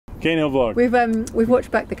Caen Hill vlog. We've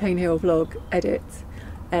watched back the Caen Hill vlog edit,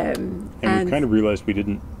 and we kind of realised we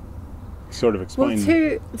didn't sort of explain.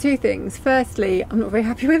 Well, two things. Firstly, I'm not very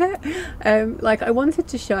happy with it. Like, I wanted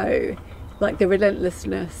to show like the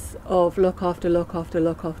relentlessness of lock after lock after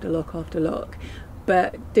lock after lock after lock,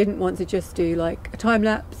 but didn't want to just do like a time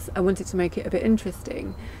lapse. I wanted to make it a bit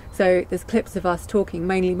interesting. So there's clips of us talking,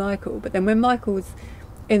 mainly Michael, but then when Michael's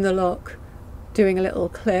in the lock doing a little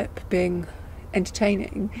clip being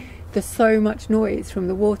entertaining, there's so much noise from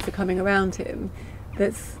the water coming around him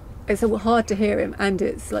that's it's hard to hear him, and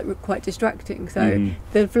it's like quite distracting, so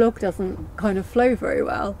the vlog doesn't kind of flow very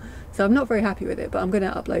well. So I'm not very happy with it, but I'm going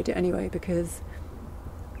to upload it anyway because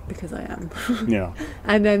I am. Yeah.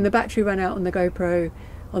 And then the battery ran out on the GoPro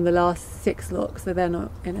on the last 6 locks, so they're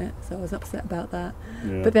not in it, so I was upset about that.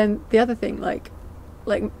 Yeah. But then the other thing, like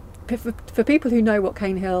for people who know what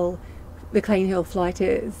the Caen Hill flight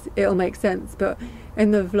is, it'll make sense, but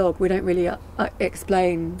in the vlog we don't really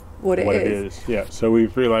explain what it is. Yeah, so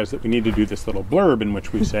we've realised that we need to do this little blurb in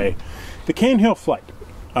which we say the Caen Hill flight.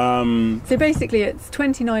 So basically it's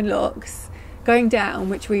 29 locks going down,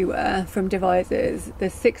 which we were from Devizes.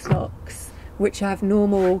 There's 6 locks which have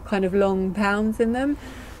normal kind of long pounds in them.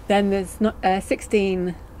 Then there's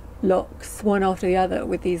 16 locks, one after the other,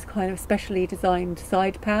 with these kind of specially designed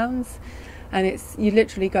side pounds. And you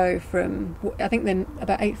literally go from, I think then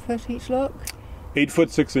about 8 foot each lock. 8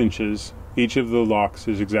 foot 6 inches. Each of the locks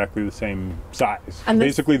is exactly the same size. And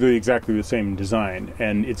basically exactly the same design,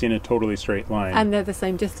 and it's in a totally straight line. And they're the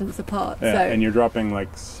same distance apart. Yeah, so and you're dropping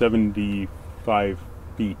like 75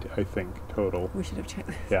 feet, I think, total. We should have checked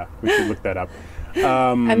this. Yeah, we should look that up.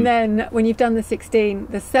 And then when you've done the 16,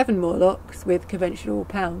 there's 7 more locks with conventional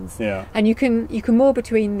pounds. Yeah. And you can moor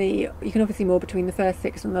between obviously moor between the first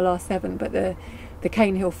 6 and the last 7, but the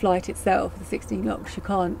Caen Hill flight itself, the 16 locks, you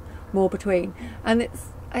can't moor between. And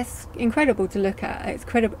it's incredible to look at. It's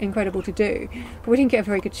incredible to do, but we didn't get a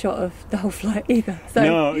very good shot of the whole flight either. So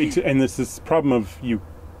no, and there's this problem of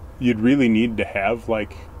you'd really need to have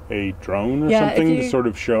like a drone or something to sort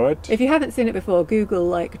of show it. If you haven't seen it before, Google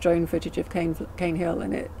like drone footage of Caen Hill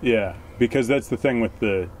and it. Yeah, because that's the thing with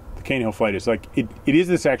the Caen Hill flight. Is like it is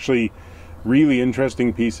this actually really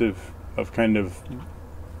interesting piece of kind of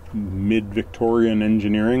mid-Victorian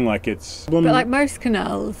engineering. Like it's but like most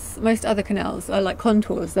other canals are like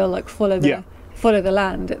contours. They'll like follow the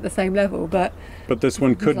land at the same level, but this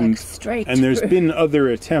one couldn't. Like straight and there's through. been other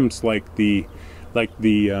attempts like the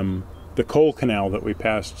coal canal that we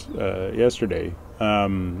passed yesterday,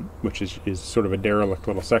 which is sort of a derelict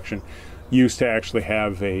little section, used to actually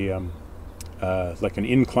have a like an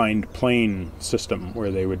inclined plane system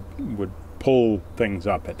where they would pull things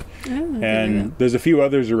up it. And there's a few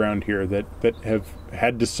others around here that have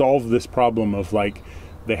had to solve this problem of like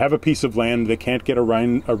they have a piece of land, they can't get a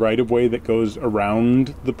right-of-way that goes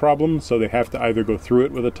around the problem, so they have to either go through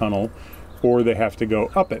it with a tunnel or they have to go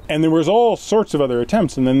up it. And there was all sorts of other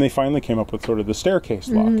attempts, and then they finally came up with sort of the staircase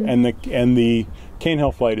lock. And the Caen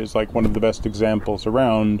Hill flight is like one of the best examples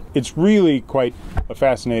around. It's really quite a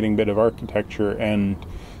fascinating bit of architecture and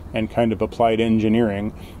kind of applied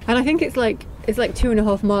engineering. And I think it's like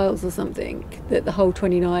 2.5 miles or something that the whole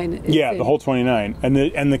 29 is in. The whole 29. And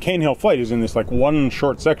the Caen Hill flight is in this like one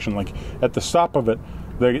short section. Like at the stop of it,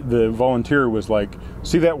 the volunteer was like,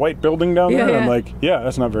 "See that white building down there?" And I'm like, "Yeah,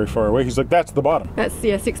 that's not very far away." He's like, "That's the bottom." That's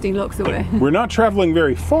 16 locks away. We're not traveling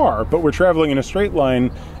very far, but we're traveling in a straight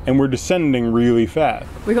line and we're descending really fast.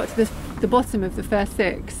 We got to the bottom of the first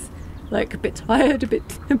 6, like a bit tired, a bit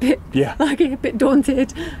like a bit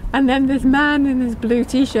daunted, and then this man in this blue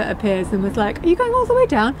t-shirt appears and was like, "Are you going all the way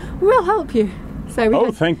down? We'll help you."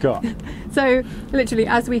 So thank God. So literally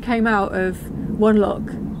as we came out of one lock,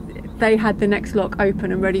 they had the next lock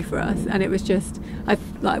open and ready for us, and it was just I'll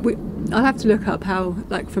have to look up how,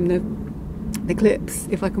 like, from the clips,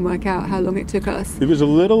 if I can work out how long it took us. It was a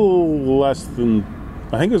little less than,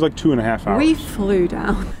 I think it was like 2.5 hours. We flew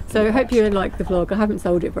down. So I hope you like the vlog. I haven't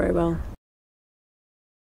sold it very well.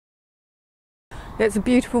 It's a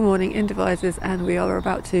beautiful morning in Devizes, and we are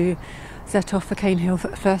about to set off for Caen Hill.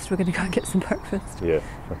 First we're going to go and get some breakfast. Yeah,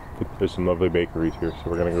 there's some lovely bakeries here, so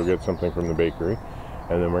we're going to go get something from the bakery,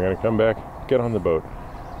 and then we're going to come back, get on the boat,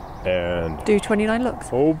 and do 29 looks.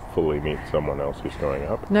 Hopefully meet someone else who's going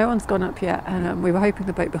up. No one's gone up yet, and we were hoping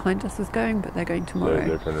the boat behind us was going, but they're going tomorrow.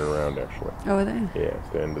 They're turning around, actually. Oh, are they? Yeah, it's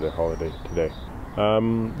the end of the holiday today.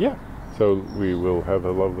 Yeah, so we will have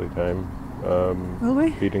a lovely time. Will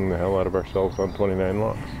we? Beating the hell out of ourselves on 29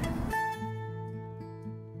 locks.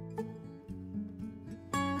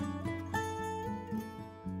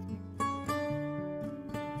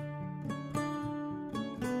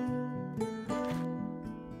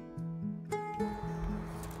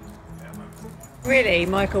 Really,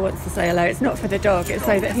 Michael wants to say hello. It's not for the dog. It's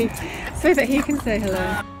so that he can say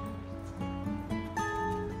hello.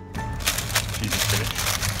 Cheese and spinach,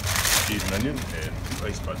 cheese and onion, and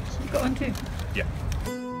ice buns. You got one too? Yeah.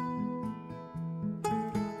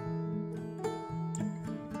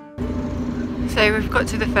 So we've got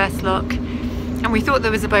to the first lock, and we thought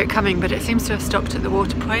there was a boat coming, but it seems to have stopped at the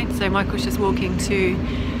water point. So Michael's just walking to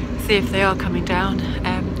see if they are coming down.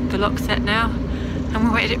 The lock's set now, and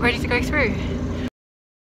we're ready to go through.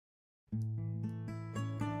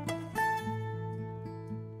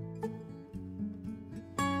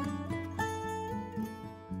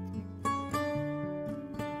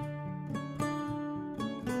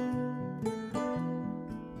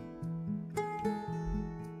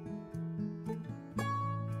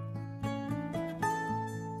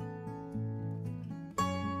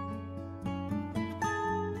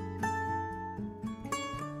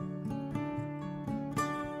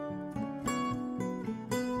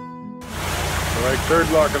 Like third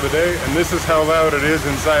lock of the day, and this is how loud it is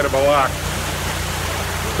inside of a lock.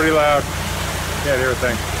 Pretty loud. Can't hear a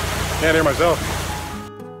thing. Can't hear myself.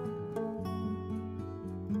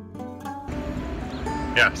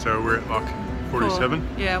 Yeah, so we're at lock 47.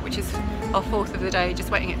 Yeah, which is our fourth of the day, just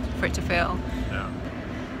waiting for it to fill. Yeah.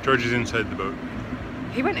 George is inside the boat.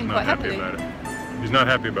 He went in Not quite happy happily. about it. He's not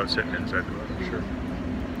happy about sitting inside the boat, for sure.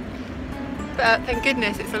 But thank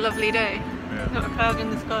goodness it's a lovely day. Yeah. Not a cloud in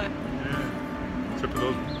the sky. Yeah. Except for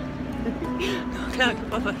those ones. Not a cloud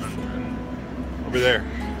above us. And over there.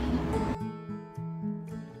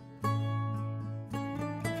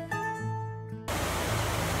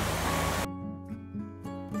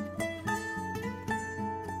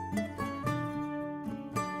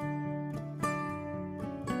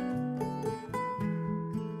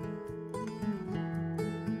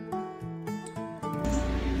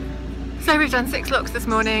 So we've done 6 locks this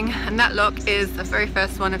morning, and that lock is the very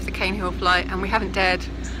first one of the Caen Hill flight, and we haven't dared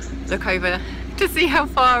look over to see how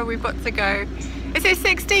far we've got to go. Is it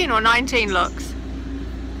 16 or 19 locks?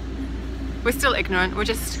 We're still ignorant, we're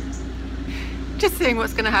just seeing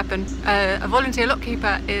what's going to happen. A volunteer lock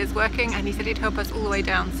keeper is working, and he said he'd help us all the way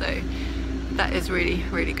down, so that is really,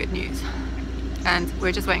 really good news. And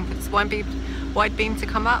we're just waiting for this wide beam to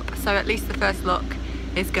come up, so at least the first lock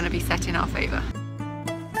is going to be set in our favour.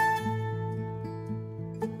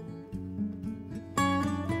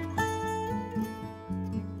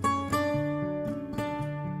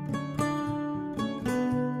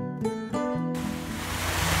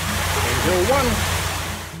 Hill 1.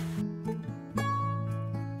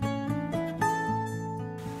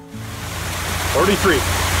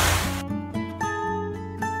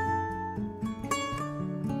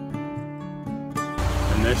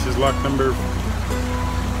 And this is lock number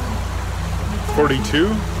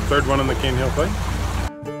 42, third one on the Caen Hill flight.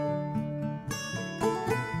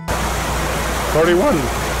 41,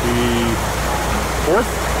 the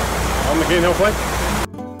fourth on the Caen Hill flight.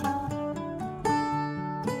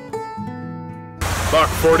 Lock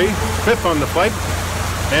 40, fifth on the flight,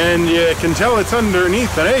 and you can tell it's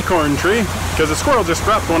underneath an acorn tree because a squirrel just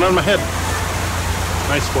dropped one on my head.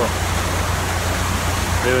 Nice squirrel.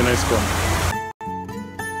 Really nice squirrel.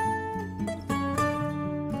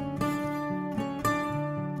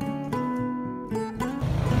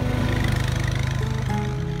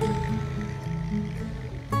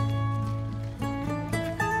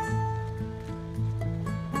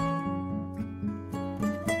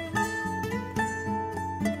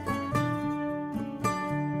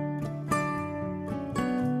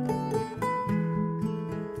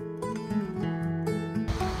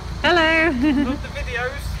 Hello! Love the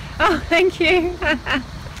videos! Oh, thank you!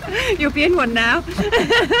 You'll be in one now.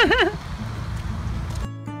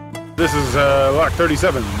 This is lock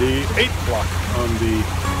 37, the 8th lock on the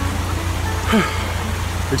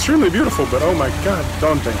extremely beautiful, but oh my god,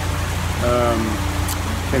 daunting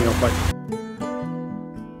Caen Hill flight.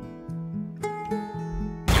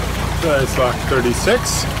 That's lock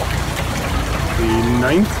 36, the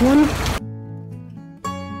 9th one.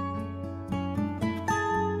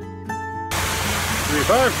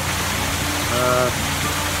 35,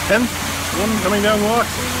 10th one coming down the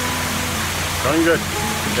locks. Going good.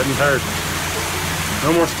 Getting tired.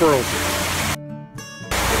 No more squirrels.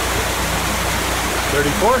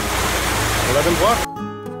 34, 11th lock.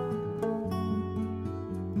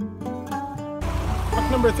 Lock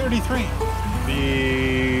number 33,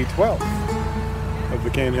 the 12th of the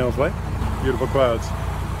Caen Hill flight. Beautiful clouds.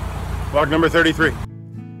 Lock number 33.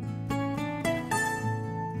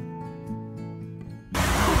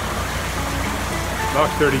 Lock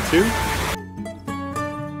 32.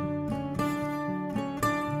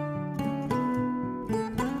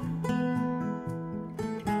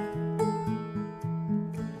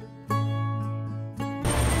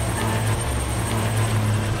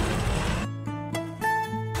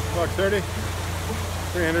 Clock 30.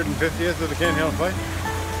 350th of the Caen Hill flight.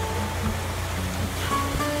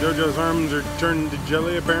 Jojo's arms are turned to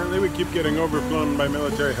jelly apparently. We keep getting overflown by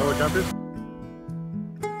military helicopters.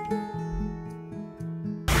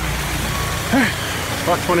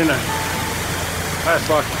 Clock 29. Last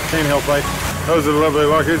lock, Caen Hill flight. Those are the lovely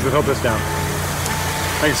lockers that helped us down.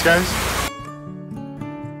 Thanks, guys.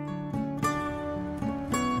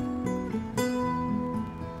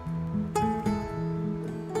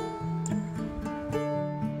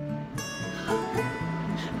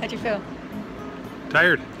 How'd you feel?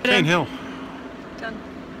 Tired. Caen Hill. Done.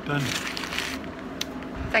 Done.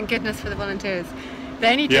 Thank goodness for the volunteers.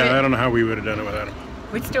 They only do Yeah, it, I don't know how we would have done it without them.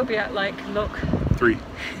 we'd still be at like lock 3.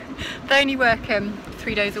 They only work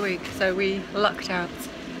 3 days a week, so we lucked out.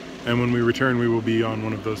 And when we return, we will be on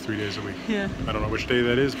one of those 3 days a week. Yeah. I don't know which day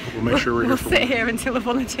that is, but we'll make sure we're We'll here for sit here until a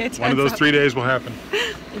volunteer turns up. one of those 3 days will happen.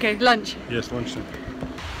 Okay, lunch. Yes, lunchtime.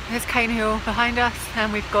 Here's Caen Hill behind us,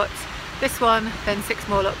 and we've got this one, then 6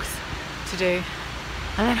 more locks to do.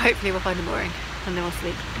 And then hopefully we'll find a mooring, and then we'll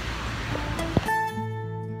sleep.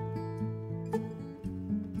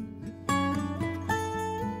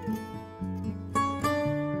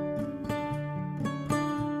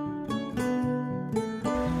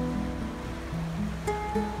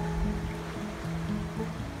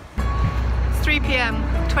 It's 3 PM,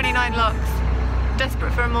 29 locks.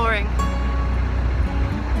 Desperate for a mooring.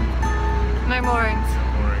 No moorings.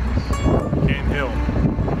 Moorings. Caen Hill.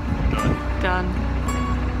 Done. Done.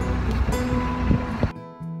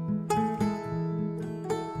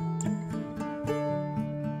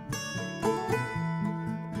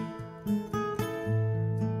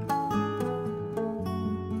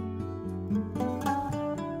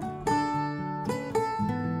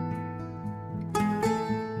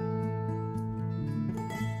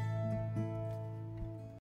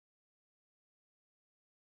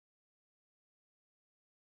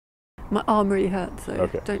 My arm really hurts, so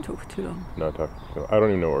Okay. don't talk for too long. No, I don't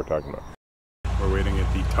even know what we're talking about. We're waiting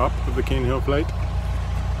at the top of the Caen Hill flight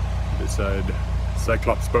beside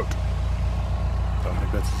Cyclops boat. Don't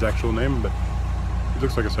think that's his actual name, but it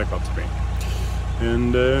looks like a Cyclops paint.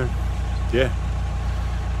 And yeah,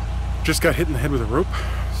 just got hit in the head with a rope,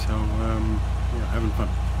 so yeah, having fun.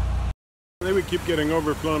 We keep getting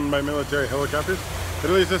overflown by military helicopters, but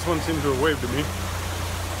at least this one seems to have waved at me.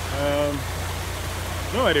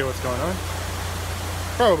 No idea what's going on.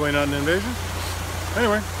 Probably not an invasion.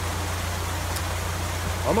 Anyway,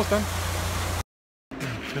 almost done.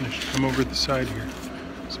 Finished. I'm over at the side here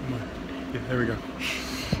somewhere. Yeah, there we go.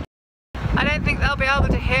 I don't think they'll be able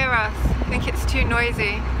to hear us. I think it's too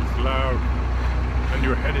noisy. It's loud. And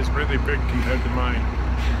your head is really big compared to mine.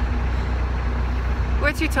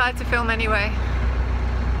 We're too tired to film anyway.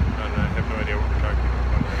 And I have no idea what we're talking about.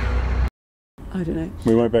 I don't know.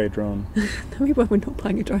 We might buy a drone. No, we won't. We're not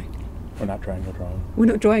buying a drone. We're not trying a drone. We're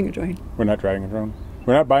not drawing a drone. We're not trying a drone.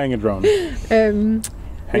 We're not buying a drone. Hang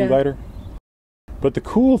Hang glider. But the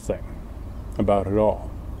cool thing about it all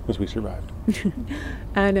is we survived.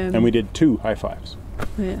 And we did 2 high fives.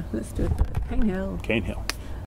 Yeah, let's do it. Caen Hill. Caen Hill.